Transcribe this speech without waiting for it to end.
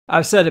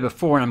I've said it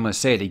before and I'm going to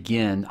say it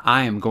again.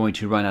 I am going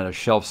to run out of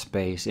shelf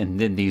space and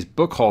then these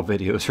book haul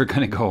videos are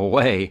going to go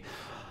away.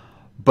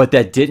 But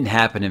that didn't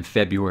happen in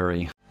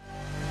February.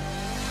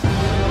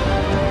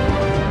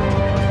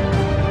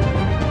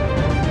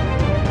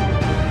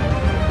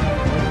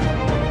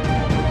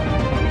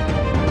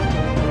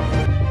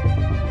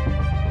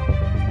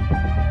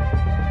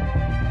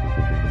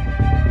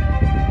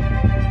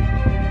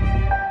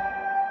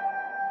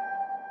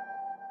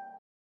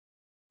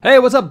 Hey,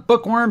 what's up,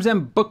 bookworms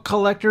and book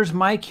collectors?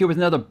 Mike here with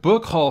another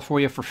book haul for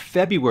you for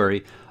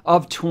February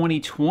of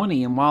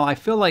 2020. And while I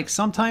feel like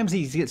sometimes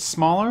these get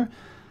smaller,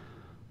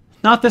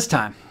 not this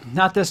time.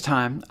 Not this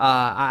time.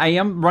 I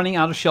am running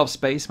out of shelf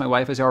space. My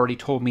wife has already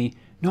told me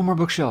no more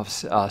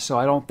bookshelves. So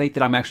I don't think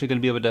that I'm actually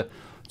going to be able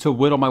to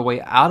whittle my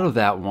way out of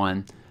that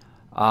one.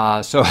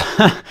 So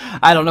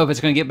I don't know if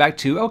it's going to get back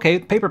to, okay,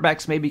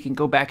 paperbacks maybe can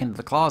go back into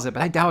the closet,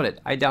 but I doubt it.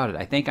 I doubt it.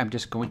 I think I'm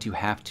just going to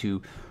have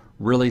to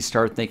really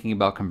start thinking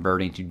about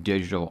converting to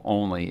digital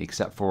only,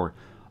 except for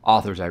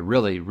authors I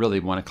really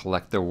want to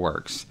collect their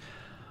works.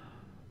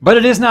 But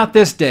it is not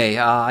this day.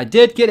 I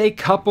did get a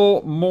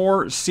couple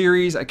more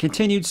series. I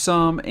continued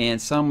some,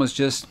 and some was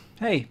just,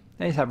 hey,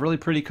 they have really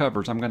pretty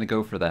covers. I'm going to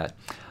go for that.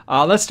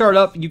 Let's start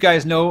up. You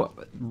guys know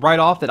right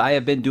off that I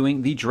have been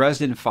doing the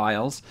Dresden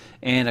Files,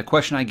 and a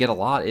question I get a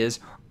lot is,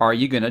 are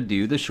you going to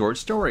do the short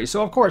stories?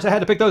 So, of course, I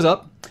had to pick those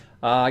up.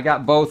 I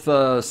got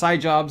both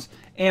side jobs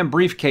and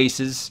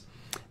briefcases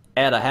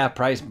at a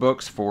half-price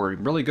books for a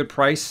really good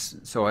price.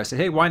 So I said,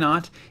 hey, why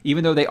not?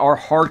 Even though they are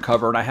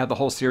hardcover and I have the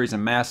whole series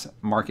in mass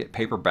market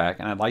paperback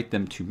and I'd like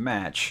them to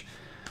match,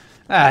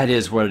 it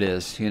is what it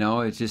is. You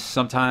know, it's just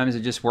sometimes it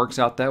just works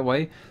out that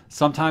way.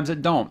 Sometimes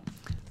it don't.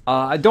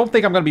 I don't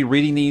think I'm going to be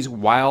reading these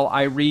while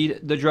I read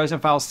the Dresden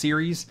Files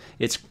series.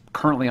 It's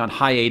currently on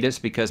hiatus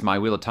because my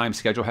Wheel of Time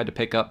schedule had to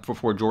pick up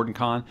before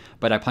JordanCon,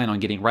 but I plan on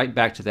getting right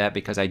back to that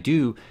because I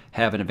do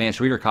have an advanced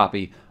reader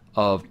copy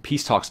of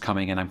Peace Talks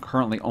coming, and I'm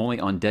currently only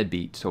on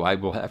Deadbeat, so I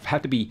will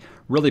have to be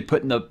really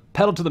putting the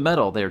pedal to the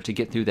metal there to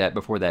get through that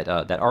before that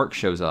that arc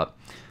shows up.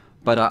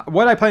 But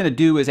what I plan to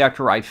do is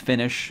after I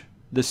finish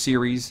the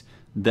series,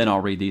 then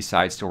I'll read these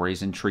side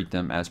stories and treat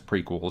them as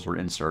prequels or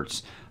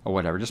inserts or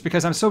whatever, just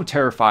because I'm so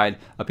terrified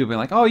of people being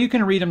like, oh, you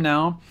can read them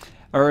now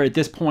or at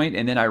this point,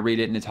 and then I read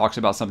it and it talks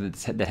about something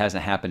that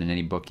hasn't happened in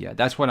any book yet.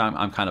 That's what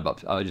I'm kind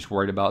of just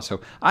worried about.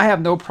 So I have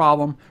no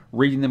problem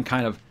reading them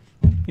kind of,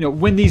 you know,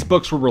 when these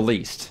books were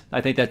released.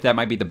 I think that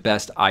might be the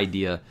best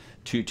idea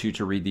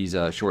to read these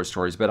short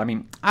stories. But I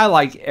mean, I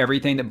like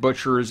everything that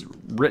Butcher's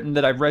written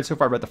that I've read so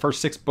far. I've read the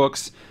first 6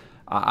 books.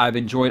 I've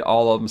enjoyed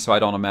all of them, so I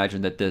don't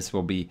imagine that this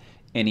will be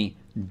any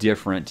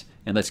different.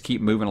 And let's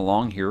keep moving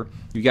along here.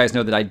 You guys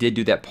know that I did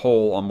do that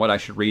poll on what I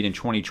should read in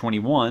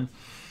 2021.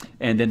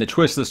 And then the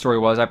twist of the story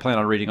was I plan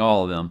on reading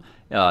all of them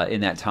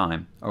in that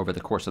time over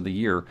the course of the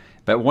year.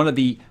 But one of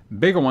the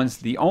bigger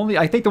ones,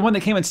 I think the one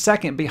that came in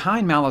second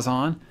behind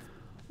Malazan,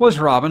 was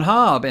Robin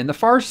Hobb and the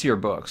Farseer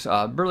books.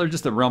 Really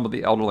just the realm of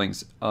the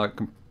Elderlings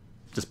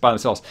just by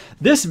themselves.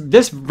 This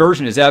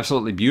version is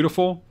absolutely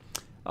beautiful.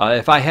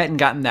 If I hadn't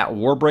gotten that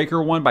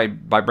Warbreaker one by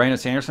Brandon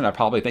Sanderson, I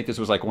probably think this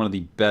was like one of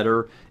the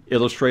better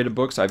illustrated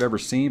books I've ever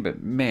seen.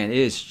 But man,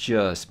 it's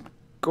just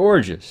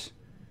gorgeous.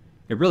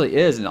 It really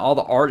is, and all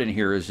the art in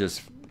here is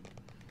just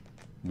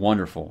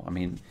wonderful. I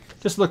mean,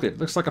 just look at it. It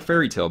looks like a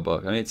fairy tale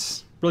book. I mean,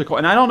 it's really cool.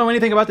 And I don't know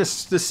anything about this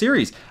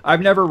series.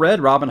 I've never read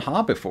Robin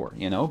Hobb before,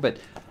 you know, but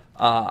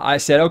I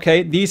said,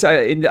 okay, these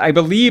I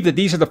believe that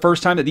these are the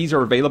first time that these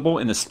are available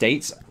in the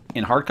States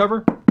in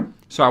hardcover.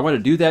 So I want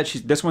to do that.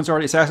 This one's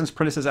already, Assassin's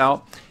Apprentice is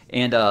out.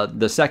 And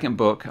the second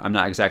book, I'm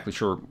not exactly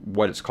sure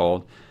what it's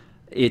called.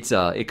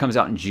 It comes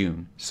out in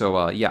June.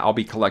 So yeah, I'll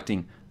be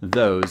collecting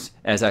those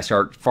as I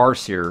start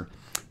Farseer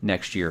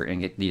next year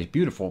and get these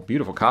beautiful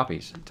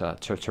copies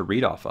to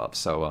read off of.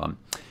 So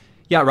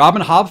yeah,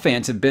 Robin Hobb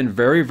fans have been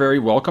very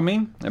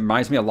welcoming. It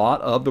reminds me a lot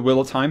of the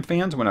Wheel of Time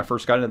fans when I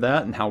first got into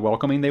that and how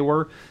welcoming they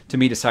were to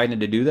me deciding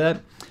to do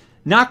that.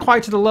 Not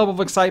quite to the level of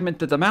excitement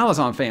that the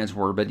Malazan fans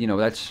were, but you know,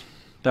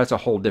 that's a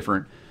whole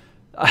different.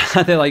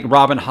 I think like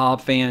Robin Hobb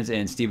fans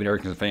and Stephen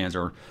Erickson fans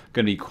are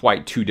going to be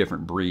quite two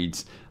different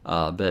breeds.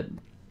 But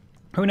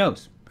who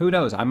knows? Who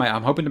knows? I'm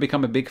hoping to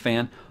become a big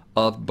fan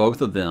of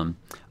both of them.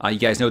 You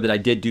guys know that I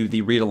did do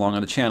the read along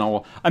on the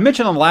channel. I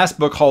mentioned on the last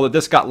book haul that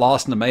this got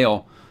lost in the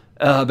mail.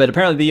 But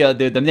apparently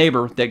the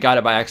neighbor that got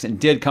it by accident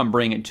did come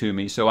bring it to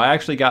me. So I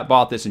actually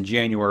bought this in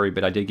January,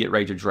 but I did get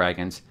Rage of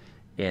Dragons,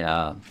 you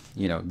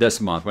know, this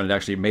month when it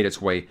actually made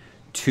its way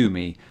to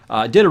me.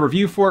 Did a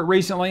review for it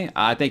recently.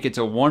 I think it's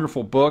a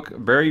wonderful book,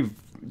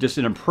 just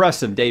an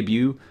impressive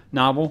debut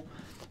novel.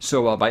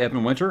 So by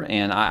Evan Winter,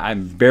 and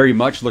I'm very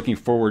much looking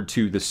forward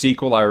to the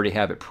sequel. I already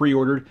have it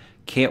pre-ordered.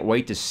 Can't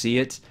wait to see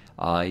it.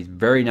 He's a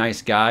very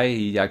nice guy.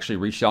 He actually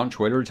reached out on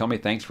Twitter to tell me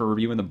thanks for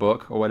reviewing the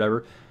book or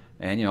whatever.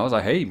 And, you know, I was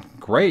like, hey,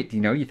 great.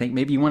 You know, you think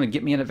maybe you want to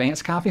get me an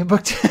advance copy of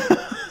book 2?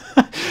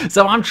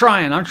 So I'm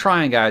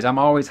trying, guys. I'm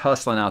always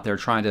hustling out there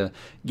trying to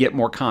get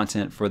more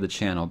content for the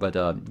channel. But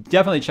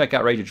definitely check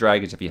out Rage of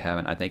Dragons if you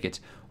haven't. I think it's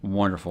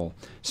wonderful.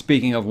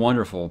 Speaking of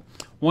wonderful,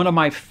 one of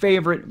my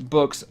favorite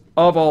books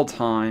of all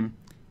time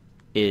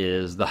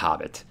is The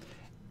Hobbit.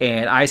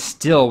 And I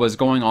still was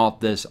going off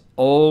this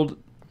old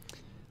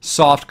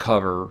soft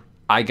cover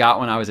I got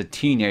when I was a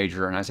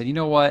teenager. And I said, you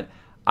know what?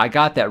 I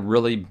got that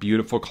really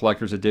beautiful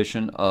collector's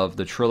edition of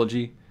the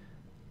trilogy.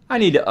 I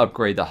need to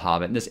upgrade The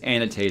Hobbit. And this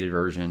annotated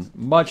version,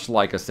 much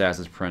like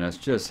Assassin's Apprentice,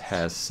 just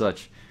has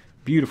such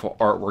beautiful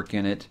artwork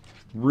in it,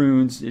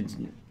 runes,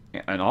 and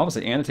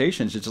obviously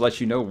annotations just to let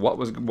you know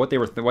what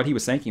he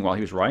was thinking while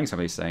he was writing some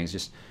of these things.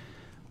 Just,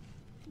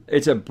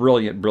 it's a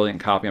brilliant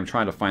copy. I'm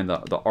trying to find the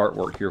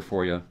artwork here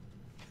for you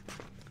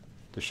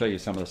to show you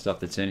some of the stuff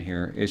that's in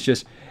here. It's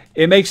just,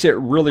 it makes it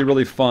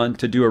really fun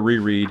to do a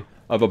reread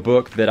of a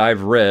book that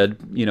I've read,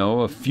 you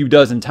know, a few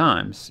dozen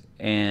times.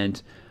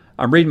 And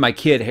I'm reading my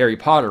kid Harry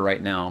Potter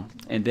right now,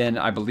 and then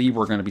I believe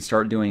we're going to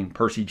start doing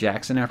Percy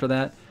Jackson after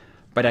that.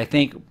 But I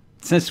think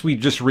since we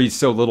just read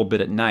so little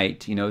bit at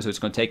night, you know, so it's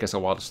going to take us a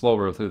while to slow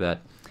roll through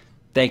that,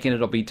 thinking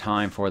it'll be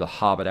time for The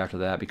Hobbit after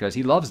that, because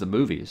he loves the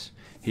movies.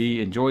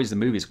 He enjoys the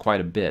movies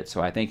quite a bit, so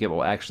I think it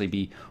will actually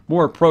be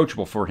more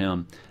approachable for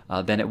him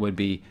than it would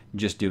be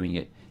just doing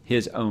it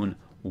his own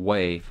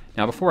way.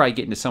 Now, before I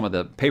get into some of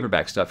the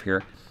paperback stuff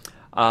here,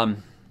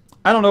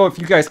 I don't know if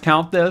you guys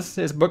count this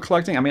as book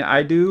collecting. I mean,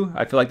 I do.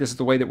 I feel like this is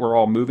the way that we're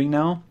all moving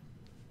now.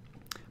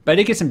 But I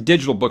did get some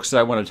digital books that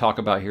I want to talk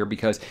about here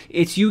because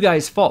it's you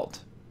guys' fault.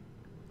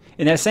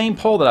 In that same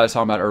poll that I was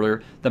talking about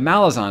earlier, the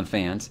Malazan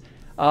fans,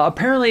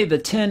 apparently the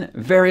 10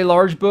 very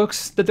large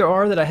books that there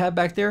are that I have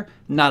back there,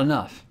 not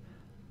enough.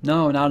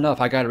 No, not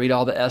enough. I got to read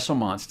all the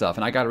Esselmont stuff,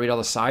 and I got to read all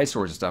the side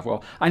stories and stuff.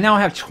 Well, I now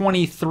have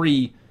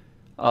 23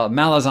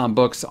 Malazan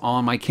books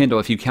on my Kindle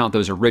if you count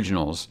those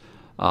originals.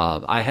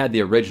 I had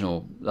the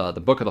original, the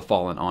Book of the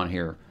Fallen, on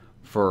here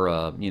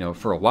for you know,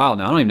 for a while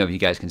now. I don't even know if you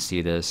guys can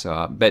see this,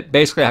 but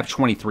basically I have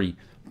 23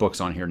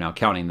 books on here now,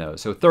 counting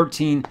those. So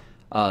 13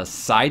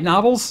 side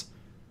novels.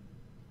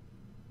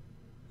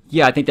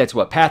 Yeah, I think that's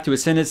what, Path to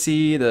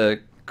Ascendancy, the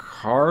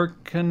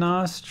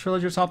Karkanos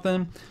trilogy or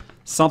something.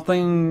 Some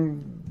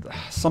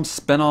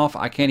spinoff.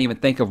 I can't even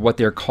think of what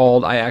they're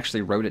called. I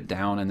actually wrote it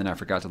down and then I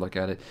forgot to look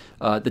at it.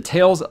 The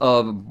Tales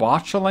of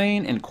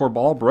Bauchelain and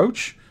Corbal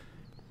Broach.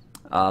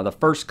 The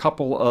first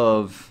couple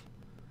of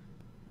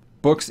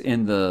books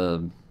in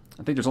the,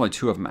 I think there's only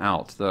 2 of them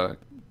out. The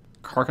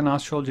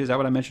Karkanos trilogy, is that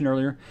what I mentioned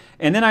earlier?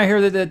 And then I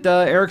hear that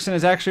Erickson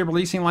is actually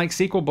releasing like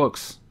sequel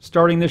books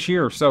starting this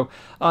year. So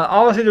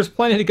obviously there's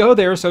plenty to go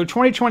there. So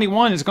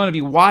 2021 is going to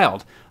be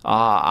wild.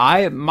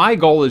 My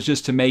goal is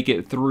just to make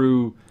it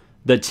through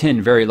the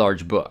 10 very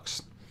large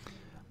books.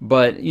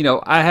 But, you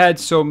know, I had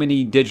so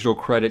many digital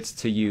credits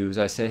to use.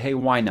 I said, hey,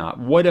 why not?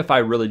 What if I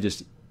really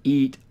just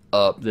eat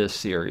up this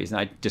series and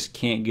I just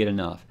can't get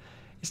enough?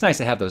 It's nice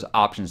to have those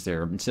options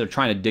there. Instead of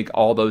trying to dig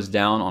all those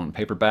down on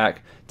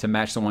paperback to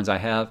match the ones I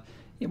have,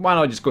 why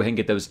don't I just go ahead and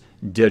get those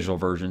digital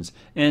versions?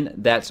 And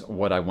that's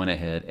what I went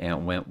ahead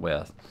and went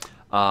with.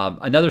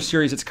 Another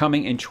series that's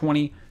coming in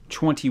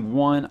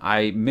 2021,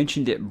 I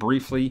mentioned it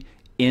briefly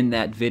in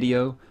that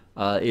video,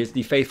 is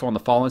the Faithful and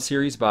the Fallen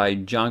series by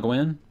John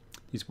Gwynne.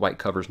 These white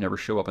covers never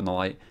show up in the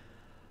light.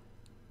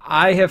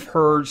 I have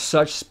heard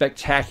such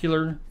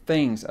spectacular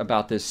things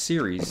about this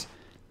series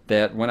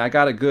that when I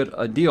got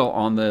a deal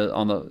on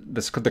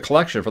the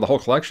collection, for the whole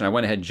collection, I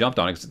went ahead and jumped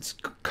on it because its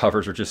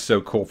covers are just so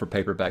cool for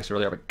paperbacks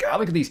earlier. But God,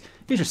 look at these.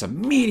 These are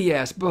some meaty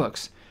ass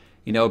books,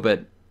 you know.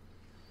 But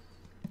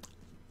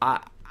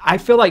I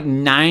feel like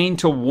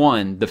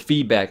 9-1 the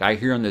feedback I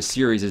hear on this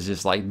series is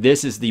just like,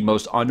 this is the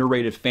most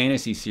underrated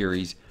fantasy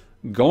series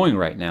going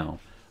right now.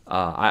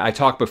 I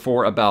talked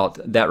before about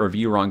that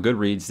reviewer on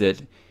Goodreads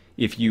that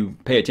if you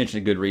pay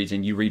attention to Goodreads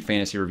and you read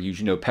fantasy reviews,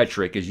 you know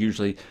Petrick is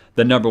usually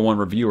the #1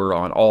 reviewer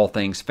on all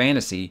things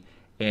fantasy.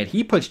 And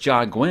he puts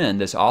John Gwynne,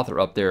 this author,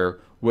 up there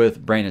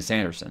with Brandon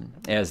Sanderson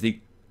as the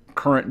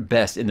current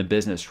best in the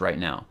business right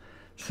now.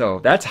 So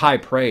that's high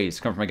praise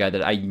coming from a guy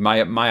that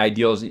my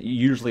ideals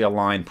usually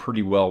align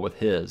pretty well with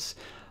his.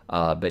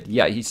 But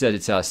yeah, he said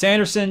it's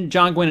Sanderson,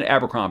 John Gwynne, and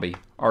Abercrombie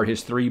are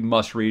his 3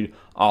 must-read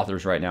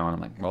authors right now. And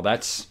I'm like, well,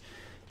 that's...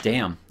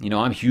 damn, you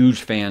know, I'm a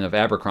huge fan of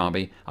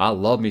Abercrombie. I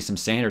love me some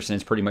Sanderson.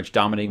 It's pretty much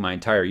dominating my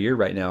entire year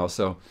right now.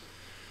 So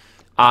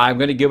I'm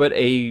going to give it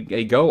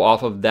a go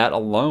off of that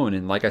alone.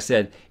 And like I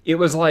said, it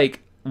was like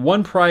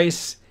one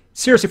price.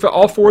 Seriously, for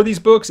all 4 of these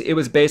books, it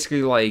was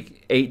basically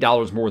like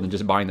 $8 more than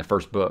just buying the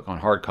first book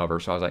on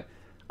hardcover. So I was like,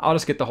 I'll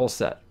just get the whole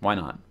set. Why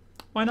not?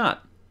 Why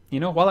not? You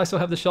know, while I still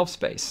have the shelf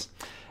space.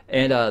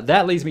 And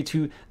that leads me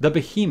to the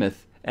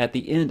behemoth at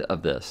the end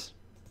of this.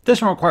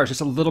 This one requires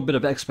just a little bit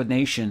of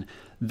explanation.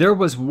 There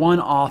was one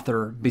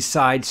author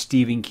besides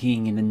Stephen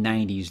King in the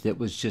 90s that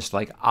was just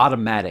like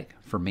automatic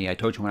for me. I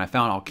told you when I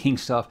found all King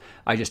stuff,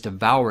 I just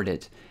devoured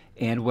it.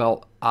 And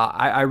well,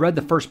 I read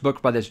the first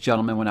book by this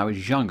gentleman when I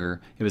was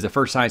younger. It was the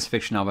first science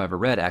fiction novel I ever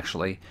read,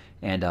 actually.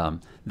 And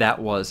that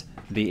was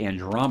The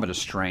Andromeda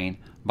Strain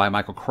by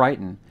Michael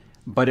Crichton.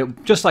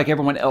 But just like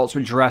everyone else,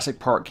 when Jurassic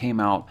Park came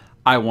out,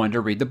 I wanted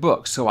to read the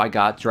book. So I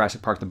got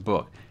Jurassic Park the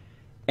book.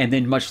 And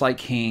then much like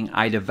King,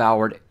 I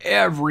devoured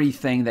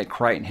everything that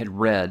Crichton had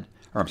read,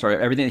 or I'm sorry,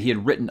 everything that he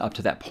had written up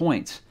to that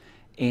point.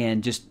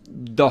 And just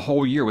the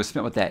whole year was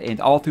spent with that. And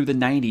all through the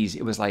 90s,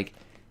 it was like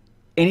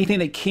anything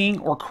that King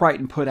or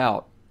Crichton put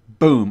out,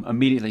 boom,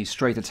 immediately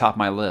straight to the top of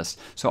my list.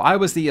 So I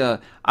was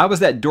that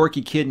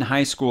dorky kid in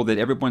high school that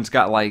everyone's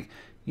got, like,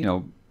 you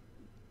know,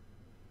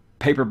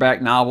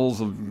 paperback novels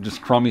of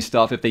just crummy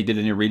stuff if they did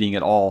any reading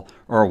at all,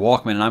 or a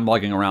Walkman, and I'm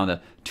lugging around a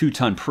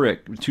two-ton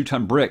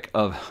brick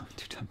of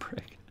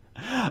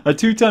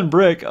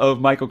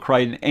Michael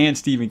Crichton and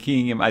Stephen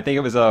King. And I think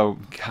it was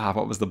God,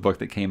 what was the book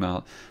that came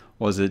out?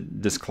 Was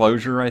it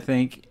Disclosure, I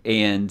think,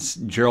 and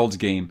Gerald's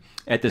Game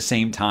at the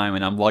same time,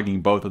 and I'm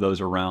lugging both of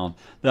those around.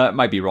 That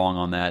might be wrong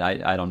on that.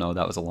 I don't know.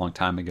 That was a long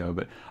time ago,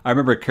 but I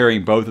remember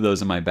carrying both of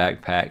those in my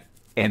backpack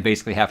and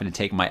basically having to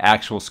take my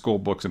actual school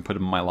books and put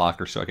them in my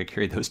locker so I could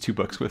carry those two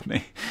books with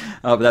me.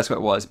 But that's what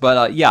it was.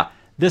 But yeah,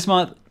 this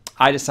month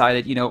I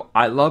decided, you know,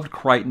 I loved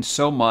Crichton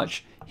so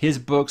much. His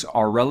books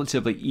are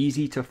relatively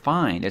easy to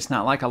find. It's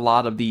not like a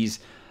lot of these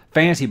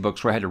fantasy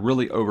books where I had to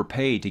really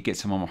overpay to get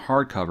some on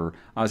hardcover.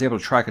 I was able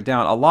to track it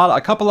down.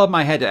 A couple of them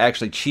I had to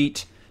actually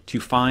cheat to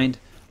find.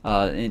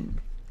 And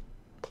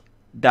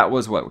that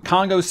was what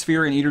Congo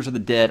Sphere and Eaters of the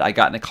Dead I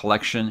got in a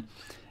collection,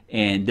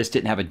 and this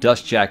didn't have a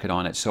dust jacket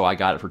on it, so I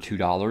got it for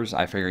 $2.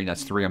 I figured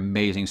that's 3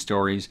 amazing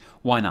stories.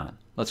 Why not?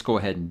 Let's go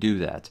ahead and do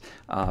that.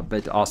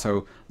 But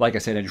also, like I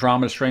said,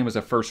 Andromeda Strain was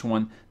the first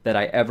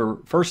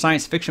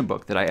science fiction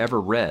book that I ever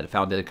read. I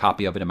found a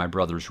copy of it in my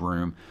brother's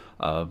room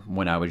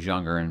when I was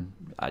younger, and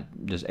I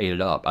just ate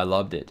it up. I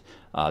loved it.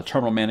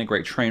 Terminal Man and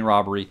Great Train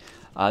Robbery.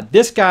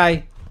 This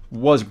guy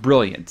was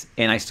brilliant,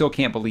 and I still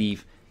can't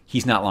believe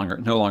he's no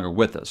longer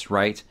with us,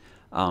 right?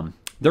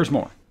 There's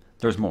more.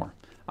 There's more.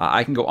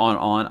 I can go on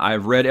and on.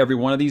 I've read every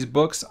one of these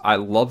books. I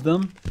love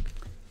them.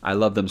 I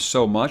love them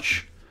so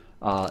much.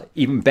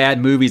 Even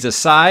bad movies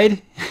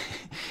aside,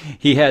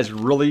 he has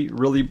really,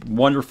 really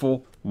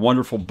wonderful,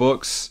 wonderful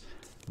books.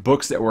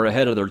 Books that were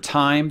ahead of their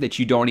time that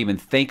you don't even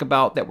think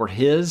about that were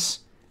his.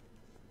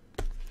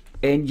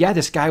 And yeah,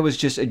 this guy was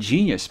just a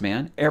genius,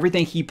 man.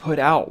 Everything he put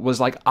out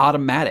was like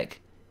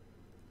automatic.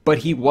 But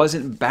he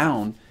wasn't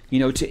bound, you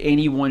know, to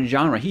any one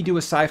genre. He'd do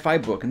a sci-fi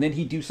book, and then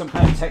he'd do some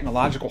kind of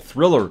technological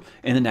thriller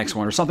in the next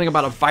one, or something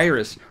about a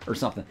virus or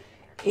something.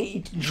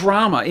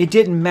 Drama, it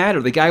didn't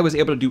matter. The guy was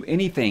able to do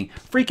anything.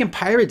 Freaking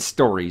pirate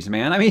stories,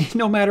 man. I mean,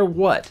 no matter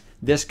what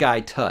this guy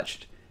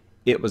touched,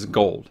 it was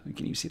gold.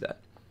 Can you see that?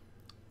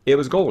 It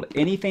was gold.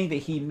 Anything that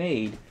he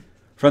made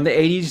from the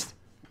 80s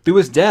through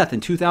his death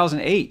in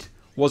 2008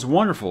 was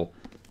wonderful.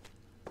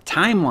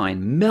 Timeline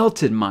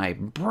melted my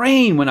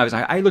brain when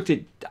I looked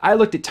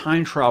at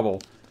time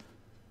travel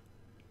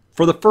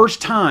for the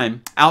first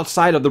time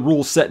outside of the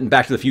rules set in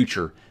Back to the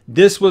Future.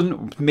 This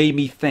one made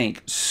me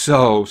think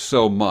so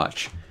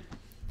much.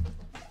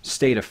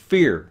 State of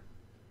Fear.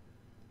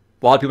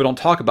 A lot of people don't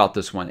talk about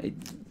this one.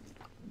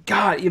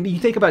 God, I mean, you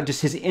think about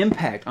just his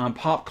impact on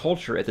pop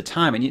culture at the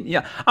time. And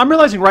yeah, I'm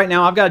realizing right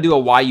now I've got to do a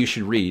why you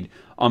should read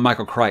on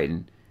Michael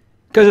Crichton.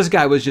 Because this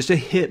guy was just a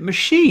hit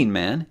machine,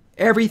 man.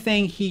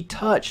 Everything he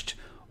touched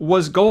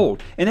was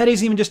gold. And that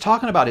isn't even just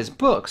talking about his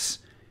books.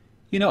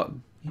 You know,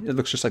 it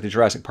looks just like the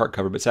Jurassic Park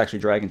cover, but it's actually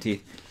dragon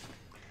teeth.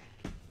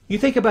 You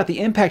think about the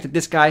impact that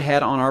this guy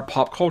had on our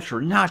pop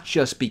culture, not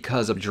just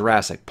because of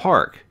Jurassic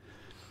Park.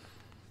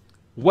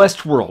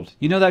 Westworld.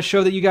 You know that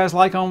show that you guys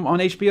like on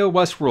HBO?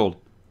 Westworld.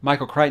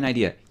 Michael Crichton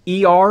idea.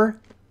 ER,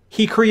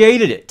 he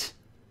created it.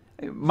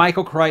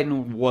 Michael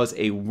Crichton was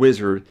a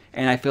wizard,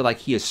 and I feel like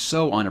he is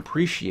so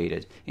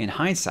unappreciated in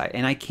hindsight,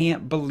 and I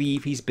can't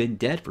believe he's been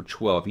dead for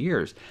 12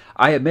 years.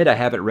 I admit I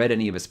haven't read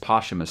any of his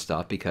posthumous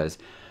stuff because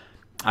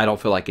I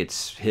don't feel like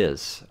it's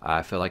his.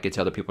 I feel like it's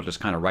other people just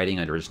kind of writing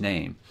under his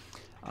name.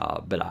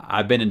 But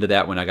I've been into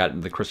that when I got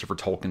into the Christopher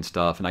Tolkien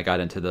stuff, and I got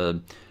into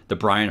the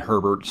Brian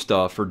Herbert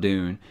stuff for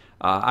Dune.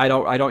 I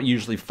don't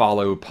usually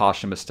follow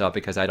posthumous stuff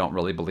because I don't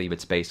really believe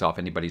it's based off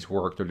anybody's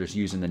work. They're just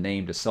using the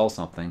name to sell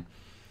something.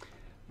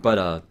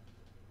 But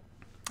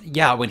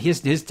yeah, when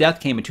his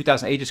death came in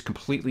 2008, it just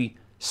completely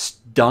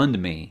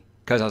stunned me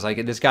because I was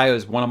like, this guy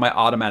was one of my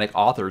automatic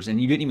authors, and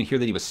you didn't even hear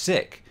that he was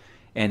sick,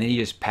 and then he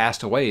just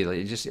passed away.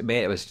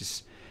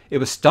 It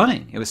was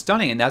stunning. It was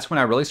stunning, and that's when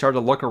I really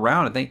started to look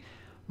around and think,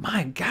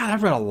 my God,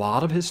 I've read a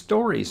lot of his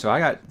stories. So I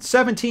got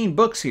 17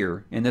 books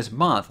here in this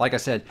month. Like I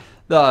said,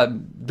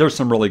 there's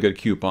some really good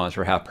coupons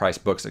for half-price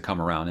books that come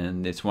around,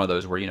 and it's one of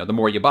those where, you know, the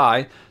more you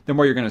buy, the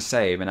more you're going to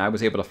save. And I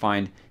was able to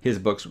find his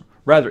books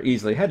rather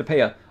easily. I had to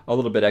pay a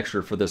little bit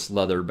extra for this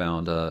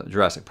leather-bound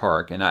Jurassic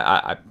Park, and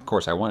I of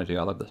course I wanted to.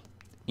 I love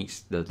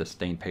the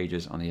stained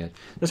pages on the edge.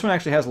 This one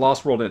actually has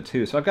Lost World in it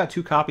too, so I've got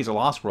 2 copies of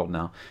Lost World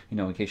now. You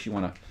know, in case you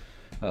want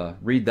to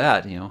read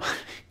that, you know,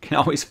 you can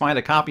always find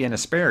a copy and a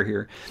spare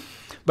here.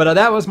 But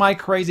that was my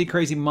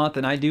crazy month,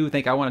 and I do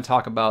think I want to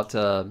talk about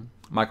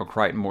Michael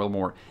Crichton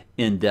more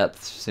in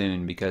depth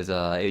soon, because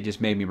it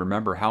just made me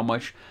remember how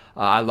much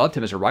I loved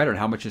him as a writer and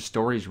how much his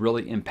stories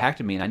really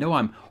impacted me. And I know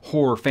I'm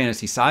horror,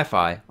 fantasy,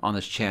 sci-fi on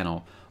this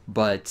channel,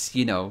 but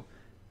you know,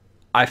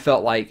 I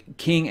felt like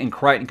King and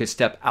Crichton could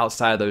step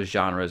outside of those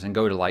genres and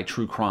go to like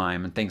true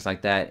crime and things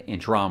like that and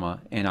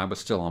drama, and I was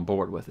still on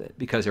board with it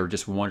because they were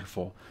just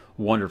wonderful,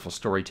 wonderful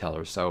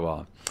storytellers.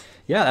 So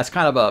yeah, that's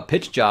kind of a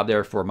pitch job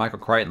there for Michael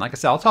Crichton. Like I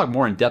said, I'll talk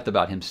more in depth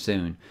about him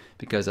soon,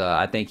 because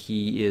I think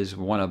he is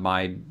one of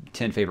my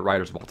 10 favorite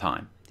writers of all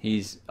time.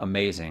 He's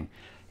amazing,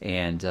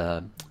 and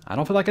I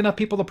don't feel like enough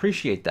people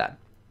appreciate that.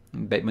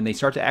 But when they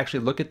start to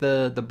actually look at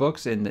the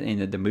books and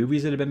the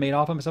movies that have been made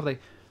off him and stuff,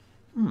 like,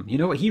 you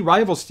know what? He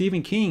rivals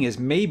Stephen King as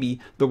maybe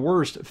the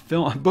worst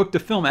book to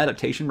film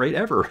adaptation rate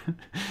ever.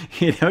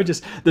 You know,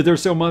 just that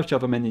there's so much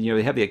of them, and you know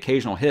they have the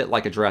occasional hit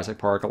like a Jurassic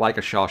Park, or like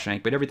a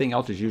Shawshank, but everything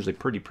else is usually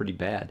pretty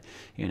bad.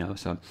 You know,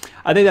 so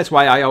I think that's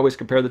why I always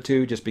compare the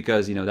two, just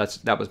because you know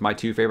that was my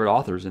two favorite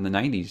authors in the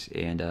 '90s,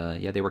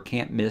 and yeah, they were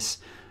can't miss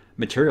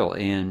material.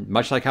 And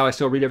much like how I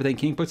still read everything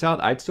King puts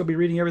out, I'd still be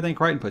reading everything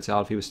Crichton puts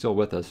out if he was still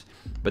with us.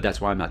 But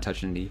that's why I'm not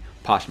touching the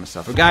posthumous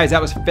stuff. But guys,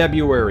 that was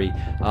February.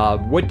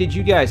 What did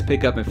you guys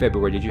pick up in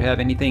February? Did you have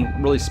anything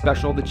really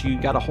special that you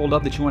got a hold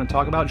of that you want to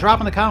talk about? Drop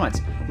in the comments.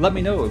 Let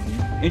me know if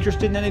you're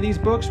interested in any of these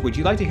books. Would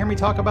you like to hear me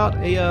talk about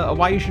a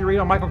why you should read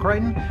on Michael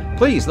Crichton?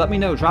 Please let me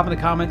know. Drop in the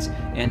comments,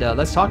 and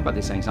let's talk about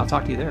these things. I'll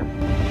talk to you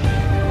there.